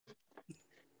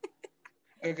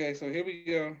Okay, so here we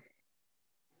go.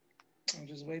 I'm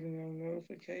just waiting on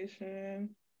notification.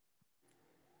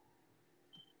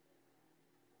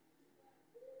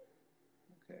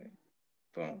 Okay,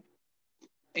 boom.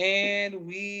 And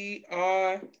we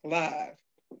are live.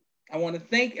 I want to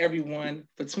thank everyone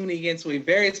for tuning in to a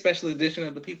very special edition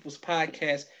of the People's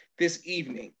Podcast this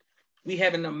evening. We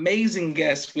have an amazing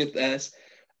guest with us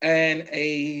and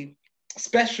a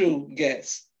special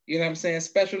guest. You know what I'm saying?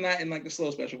 Special, not in like the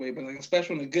slow special way, but like a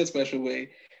special in a good special way,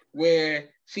 where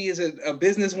she is a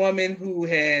businesswoman who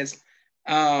has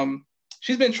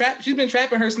she's been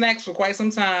trapping her snacks for quite some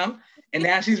time, and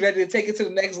now she's ready to take it to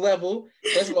the next level.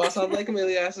 First of all, assalamu alaikum,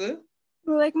 Ilyahsah.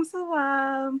 Walaikum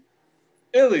salam.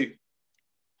 Illy,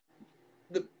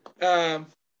 the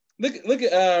look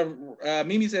at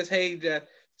Mimi says, hey,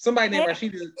 somebody named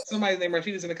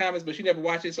Rashida's in the comments, but she never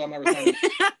watched it, so I'm not responding.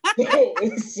 Hey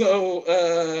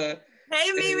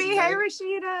Mimi, hey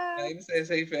Rashida. Naima says,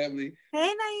 hey family.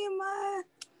 Hey Naima.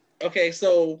 Okay,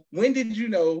 so when did you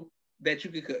know that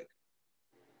you could cook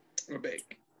or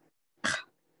bake?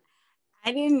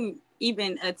 I didn't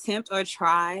even attempt or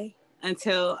try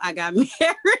until I got married.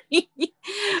 Okay.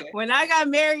 When I got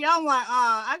married, I'm like,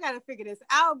 oh, I gotta figure this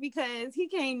out because he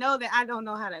can't know that I don't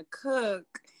know how to cook.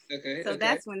 Okay. So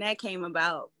that's when that came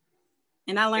about.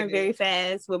 And I learned very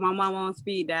fast with my mom on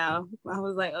speed dial. I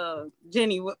was like,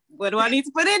 Jenny, what do I need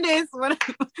to put in this?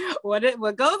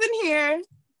 What goes in here?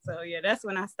 So yeah, that's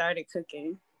when I started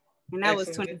cooking. And that was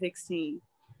 2016.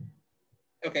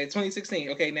 Okay, 2016.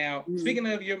 Okay, now speaking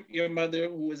of your mother,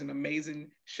 who is an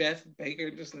amazing chef, baker,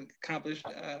 just accomplished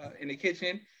in the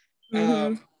kitchen,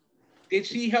 did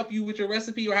she help you with your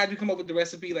recipe, or how did you come up with the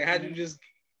recipe? Like, how did you just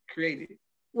create it?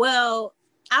 Well,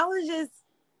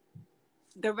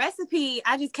 the recipe,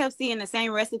 I just kept seeing the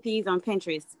same recipes on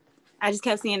Pinterest. I just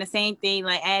kept seeing the same thing,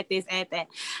 like add this, add that.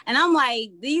 And I'm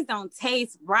like, these don't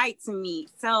taste right to me.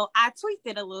 So I tweaked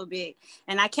it a little bit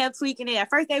and I kept tweaking it. At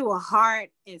first they were hard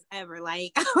as ever.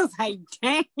 Like, I was like,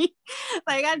 dang,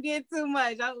 like I did too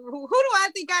much. Who do I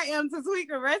think I am to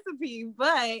tweak a recipe?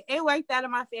 But it worked out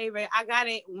in my favor. I got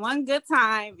it one good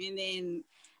time. And then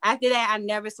after that, I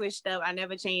never switched up. I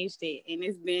never changed it. And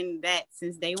it's been that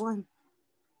since day one.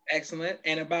 Excellent.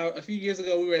 And about a few years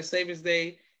ago, we were at Savings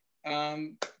Day.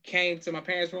 Came to my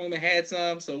parents' room and had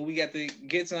some, so we got to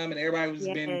get some, and everybody was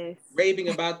been raving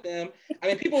about them. I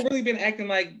mean, people really been acting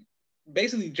like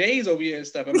basically Jays over here and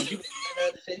stuff. I mean, people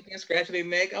shaking and scratching their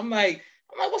neck. I'm like,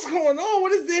 what's going on?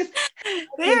 What is this?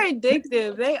 They're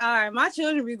addictive. They are. My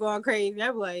children be going crazy.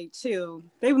 I'm like, chill.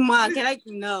 They mom,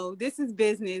 no, this is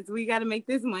business. We got to make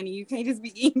this money. You can't just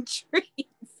be eating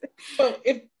treats. Well,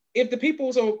 if the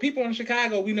people in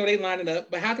Chicago, we know they lining up,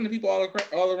 but how can the people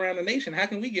all around the nation, how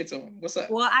can we get to them? What's up?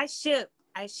 Well, I ship.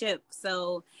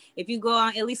 So if you go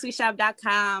on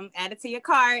illysweetshop.com, add it to your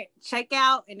cart, check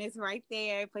out, and it's right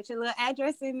there. Put your little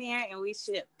address in there, and we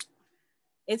ship.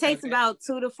 It takes about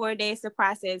 2 to 4 days to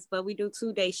process, but we do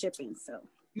 2-day shipping. So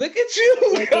look at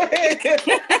you. Go ahead.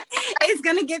 It's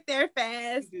gonna get there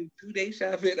fast. 2-day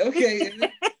shopping. Okay.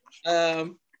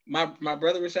 My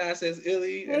brother Rashad says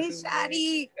Illy. Hey,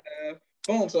 Shadi.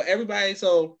 Boom. So everybody.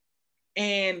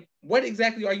 And what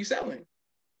exactly are you selling?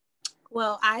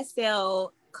 Well, I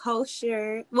sell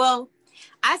kosher. Well,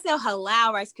 I sell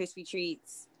halal Rice Krispie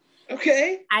treats.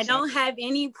 Okay. I don't have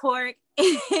any pork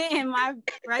in my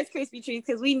Rice Krispie treats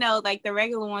because we know like the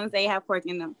regular ones, they have pork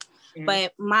in them,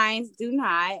 but mine do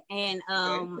not. And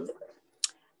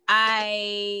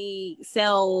I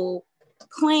sell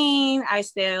plain. I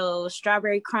sell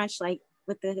strawberry crunch, like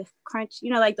with the crunch,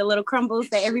 like the little crumbles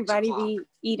that everybody be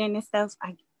eating and stuff.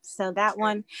 I sell that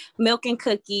one. Milk and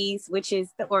cookies, which is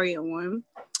the Oreo one.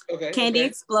 Candy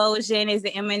Explosion is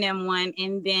the M&M one,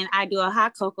 and then I do a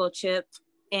hot cocoa chip,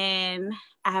 and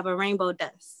I have a rainbow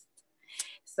dust.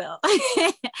 So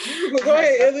go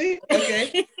ahead, Illy.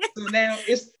 Okay. So now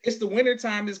it's the winter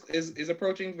time is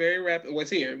approaching very rapid. What's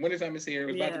here? Winter time is here.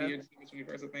 It was about to be here December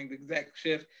 21st, I think, the exact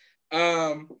shift.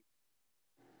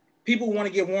 People want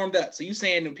to get warmed up. So you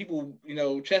saying that people,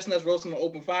 chestnuts roasting on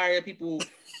open fire, people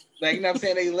like, you know what I'm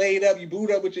saying, they laid up, you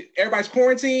boot up with everybody's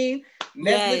quarantined,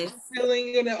 Netflix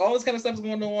chilling, all this kind of stuff is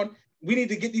going on. We need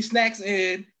to get these snacks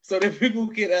in so that people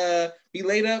can be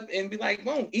laid up and be like,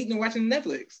 boom, eating and watching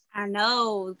Netflix. I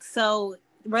know. So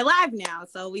we're live now.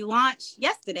 So we launched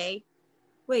yesterday.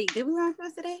 Wait, did we launch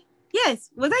yesterday?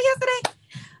 Yes. Was that yesterday?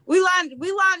 We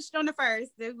launched on the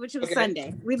 1st, which was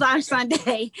Sunday. We launched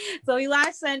Sunday. So we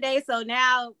launched Sunday. So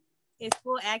now It's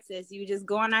full access. You just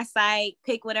go on our site,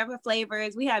 pick whatever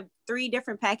flavors. We have 3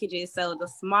 different packages. So the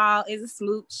small is a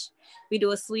smooch. We do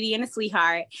a sweetie and a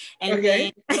sweetheart. And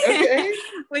then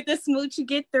with the smooch, you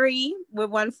get 3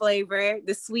 with 1 flavor.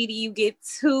 The sweetie, you get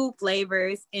 2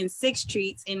 flavors and 6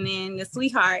 treats. And then the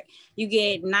sweetheart, you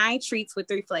get 9 treats with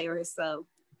 3 flavors. So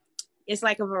it's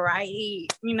like a variety.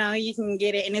 You know, you can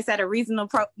get it, and it's at a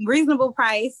reasonable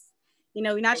price. You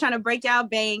know, we're not trying to break y'all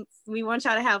banks. We want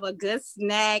y'all to have a good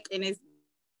snack, and it's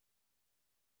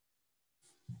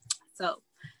so,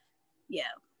 yeah.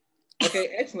 Okay,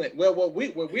 excellent. Well, what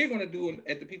we're going to do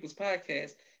at the People's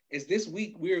Podcast is this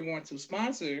week we're going to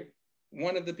sponsor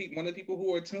one of the people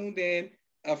who are tuned in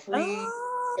a free.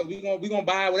 Oh. So we're gonna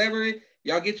buy whatever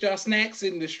y'all get y'all snacks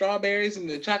and the strawberries and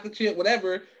the chocolate chip,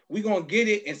 whatever. We're gonna get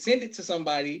it and send it to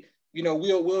somebody. You know,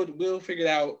 we'll figure it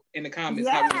out in the comments.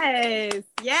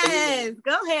 Yes.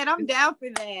 Go ahead. I'm down for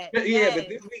that. Yeah, but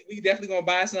this week we definitely gonna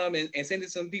buy some and send it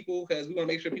to some people because we want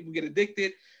to make sure people get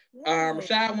addicted.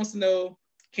 Rashad wants to know,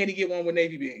 can he get one with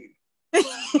Navy Bean?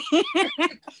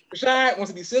 Rashad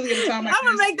wants to be silly every time. I'm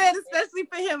gonna make that especially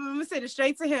for him. I'm gonna send it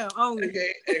straight to him only.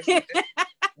 Okay, excellent.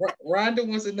 Rhonda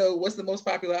wants to know, what's the most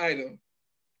popular item?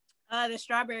 The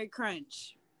strawberry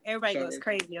crunch. Everybody goes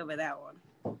crazy over that one.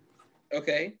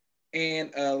 Okay.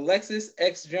 And Alexis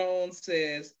X Jones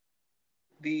says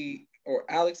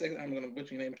Alex X, I'm gonna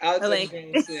butcher your name. Alex X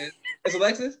Jones says, it's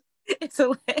Alexis? It's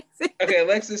Alexis. Okay,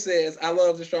 Alexis says, I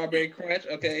love the strawberry crunch.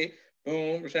 Okay,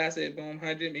 boom. Rashad said, boom,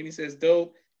 100. Mimi says,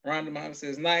 dope. Rhonda Mama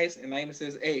says, nice. And Naima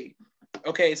says, A.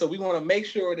 Okay, so we want to make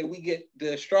sure that we get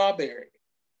the strawberry,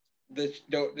 the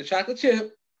chocolate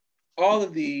chip, all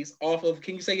of these off of,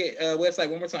 can you say your website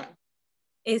one more time?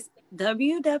 It's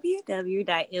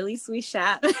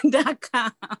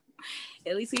www.illysweetshop.com.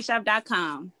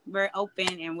 Illysweetshop.com. We're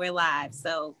open and we're live,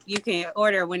 so you can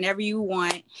order whenever you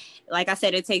want. Like I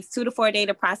said, it takes 2 to 4 days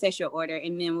to process your order,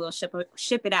 and then we'll ship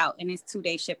it out, and it's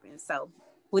 2-day shipping. So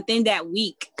within that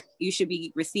week, you should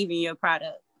be receiving your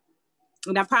product.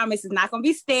 And I promise it's not going to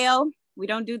be stale. We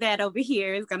don't do that over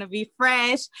here. It's going to be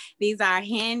fresh. These are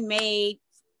handmade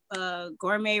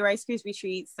gourmet Rice Krispie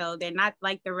treats, so they're not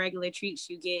like the regular treats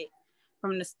you get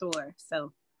from the store.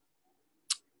 So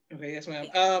okay, yes ma'am.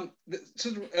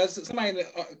 Somebody in the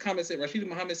comment said Rashida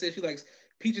Muhammad said she likes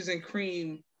peaches and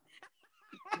cream.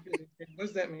 What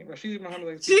does that mean? Rashida Muhammad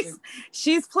likes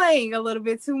she's playing a little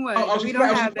bit too much. We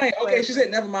don't have that. Okay, she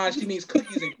said never mind, she means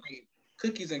cookies and cream.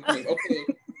 Cookies and cream. Okay.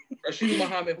 Rashida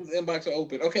Muhammad, whose inbox are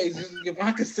open. Okay,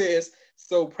 Ivanka says,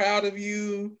 so proud of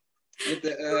you. With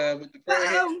the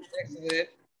prayer, excellent.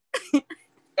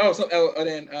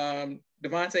 Then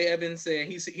Devontae Evans said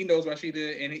he knows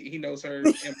Rashida and he knows her.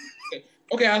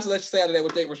 Okay, I'll let you say out of that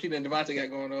what Rashida and Devontae got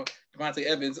going on. Devontae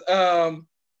Evans.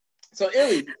 So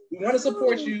Illy, we want to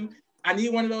support you. I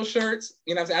need one of those shirts.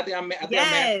 You know what I'm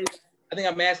saying? I think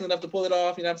I'm masculine enough to pull it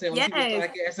off. You know what I'm saying? On people's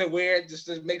podcast and wear it just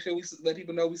to make sure we let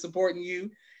people know we supporting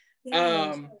you.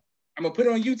 Yes. I'm gonna put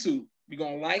it on YouTube. We're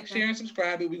going to like, share, and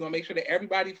subscribe. We're going to make sure that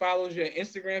everybody follows your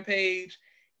Instagram page.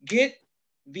 Get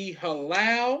the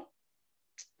halal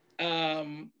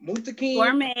mutakin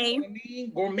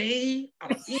gourmet. I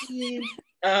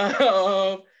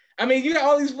mean, you got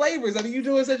all these flavors. I mean, you're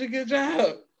doing such a good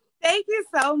job. Thank you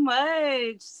so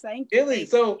much. Thank you. Illy,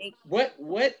 so what?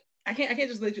 I can't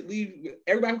just let you leave.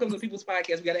 Everybody who comes to People's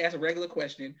Podcast, we got to ask a regular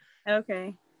question.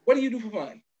 Okay. What do you do for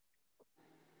fun?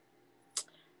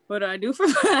 What do I do for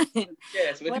fun?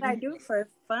 Yes. What I do for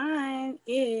fun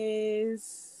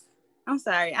is, I'm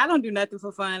sorry, I don't do nothing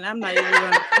for fun. I'm not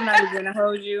even gonna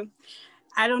hold you.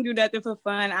 I don't do nothing for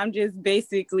fun. I'm just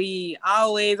basically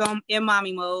always in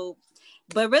mommy mode.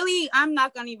 But really, I'm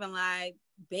not gonna even lie.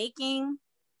 Baking,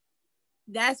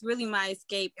 that's really my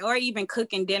escape. Or even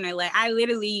cooking dinner. Like I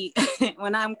literally,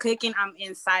 when I'm cooking, I'm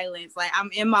in silence. Like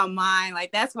I'm in my mind.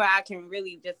 Like that's where I can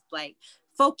really just like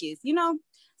focus, you know?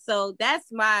 So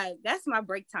that's my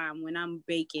break time when I'm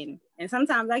baking. And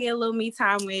sometimes I get a little me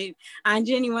time with Aunt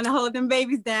Jenny when I hold them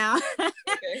babies down.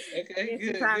 Okay,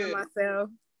 good. Time to myself.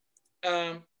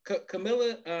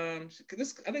 Camilla, I think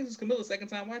this is Camilla's second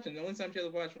time watching. The only time she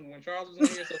ever watched when Charles was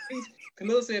on here. So peace.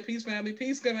 Camilla said, "Peace, family.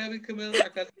 Peace, family." Camilla, our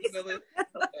cousin Camilla.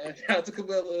 Shout out to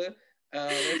Camilla.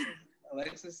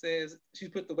 Alexa says she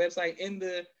put the website in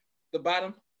the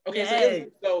bottom. Okay, yes.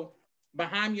 So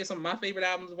behind me are some of my favorite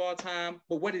albums of all time.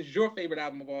 But what is your favorite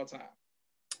album of all time?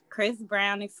 Chris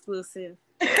Brown exclusive.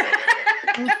 Chris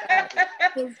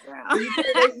Brown.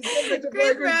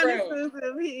 Chris Brown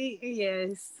exclusive.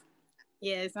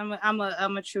 Yes. I'm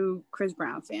a true Chris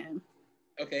Brown fan.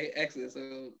 Okay, excellent.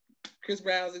 So Chris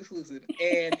Brown's exclusive.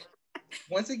 And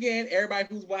once again, everybody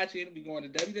who's watching, we're going to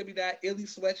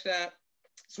www.illysweatshop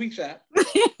Sweet shop.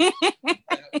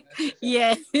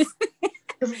 Yes.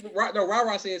 No,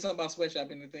 Rara said something about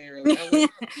sweatshop in the thing earlier. Like,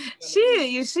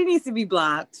 she needs to be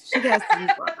blocked. She has to be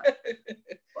blocked.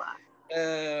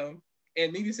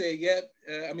 And Mimi said, "Yep."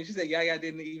 She said Yaya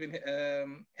didn't even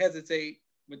hesitate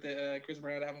with the Chris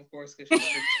Brown album, of course, because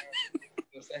she was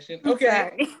the session.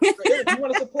 Okay, so you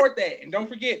want to support that, and don't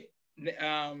forget,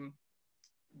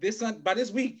 by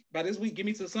this week, give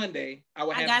me till Sunday. I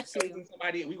will have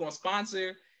somebody. We're gonna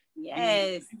sponsor.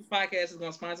 Yes, the podcast is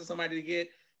gonna sponsor somebody to get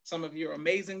some of your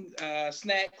amazing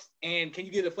snacks. And can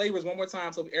you get the flavors one more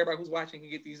time so everybody who's watching can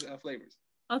get these flavors?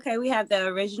 Okay, we have the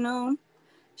original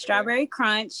strawberry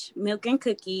crunch, milk and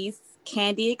cookies,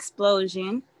 candy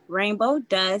explosion, rainbow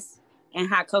dust, and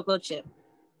hot cocoa chip.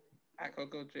 Hot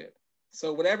cocoa chip.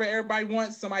 So whatever everybody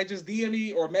wants, somebody just DM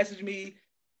me or message me.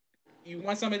 You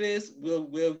want some of this?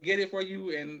 We'll get it for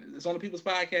you, and it's on the People's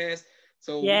Podcast.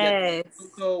 So yes, we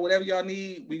got whatever y'all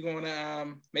need, we're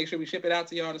gonna make sure we ship it out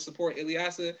to y'all to support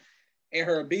Ilyahsah and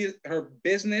her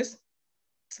business.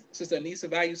 Sister Anissa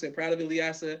Value said, "Proud of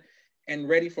Ilyahsah and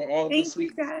ready for all of the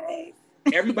sweets." Guys.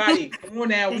 Everybody, come on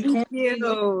now. Thank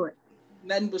you.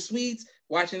 Nothing but sweets.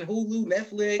 Watching Hulu,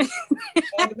 Netflix.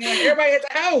 Everybody at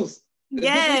the house.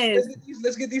 Yes.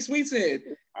 Let's get these sweets in.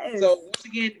 Yes. So once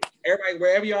again, everybody,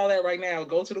 wherever y'all at right now,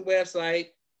 go to the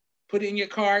website, put it in your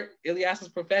cart. Ilyahsah's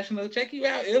Professional. Check you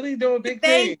out. Illy doing big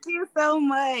things. Thank you so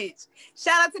much.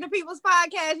 Shout out to the People's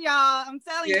Podcast, y'all. I'm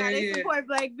telling y'all, they support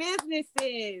Black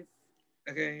businesses.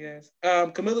 Okay, yes.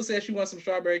 Camilla says she wants some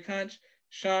strawberry crunch.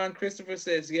 Sean Christopher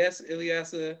says yes,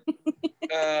 Ilyahsah.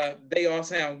 They all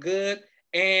sound good.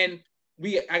 And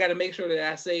I got to make sure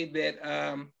that I say that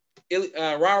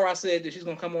Rara said that she's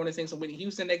gonna come on and sing some Whitney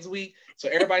Houston next week. So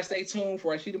everybody stay tuned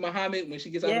for Rashida Muhammad when she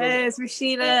gets out. Yes,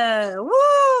 Rashida.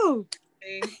 Woo!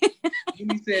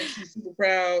 Mimi said she's super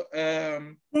proud.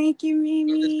 Thank you,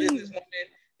 Mimi. Businesswoman.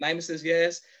 Naima says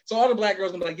yes. So all the Black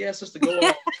girls gonna be like, yes, sister, go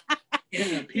on.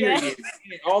 Yeah, period. Yes.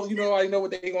 I know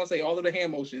what they're gonna say. All of the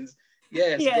hand motions.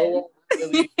 Yes. Go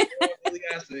on,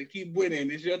 Ilyahsah. Keep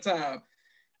winning. It's your time.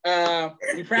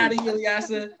 We're proud of you,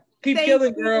 Ilyahsah. Keep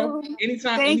killing, girl.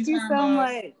 Anytime. Thank you so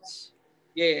much.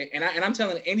 Yeah, and I'm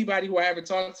telling anybody who I ever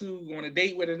talk to, go on a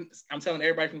date with, I'm telling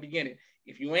everybody from the beginning,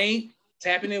 if you ain't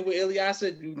tapping in with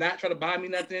Ilyahsah, do not try to buy me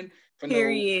nothing for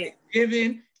Period.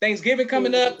 No Thanksgiving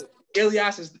coming up,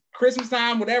 Ilyahsah's Christmas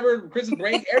time, whatever, Christmas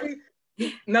break,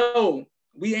 no,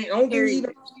 we ain't don't do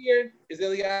even here is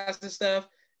Ilyahsah stuff.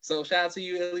 So shout out to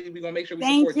you, Illy. We're gonna make sure we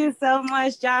support you. Thank you so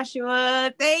much,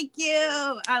 Joshua. Thank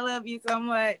you. I love you so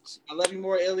much. I love you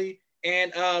more, Illy.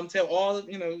 And tell all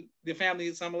the family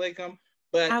Assalamu alaikum,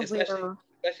 but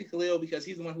especially Khalil, because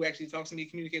he's the one who actually talks to me,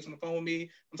 communicates on the phone with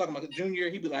me. I'm talking about Junior.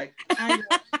 He'd be like, hi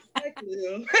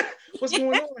Khalil. What's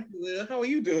going on, Khalil? How are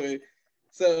you doing?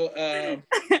 So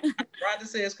Rhonda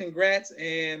says congrats,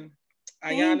 and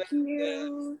Ayana,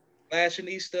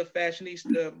 fashionista,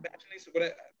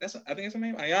 what I think that's her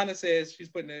name. Ayana says she's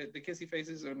putting the kissy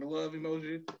faces or the love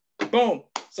emoji. Boom.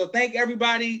 So thank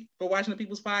everybody for watching the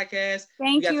People's Podcast.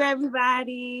 Thank you,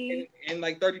 everybody. In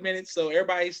like 30 minutes. So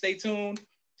everybody stay tuned.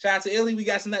 Shout out to Illy. We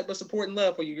got some nothing but support and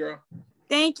love for you, girl.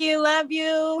 Thank you. Love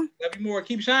you. Love you more.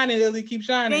 Keep shining, Illy. Keep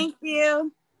shining. Thank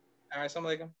you. All right.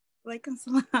 Assalamu alaikum. Walaikum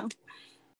salam.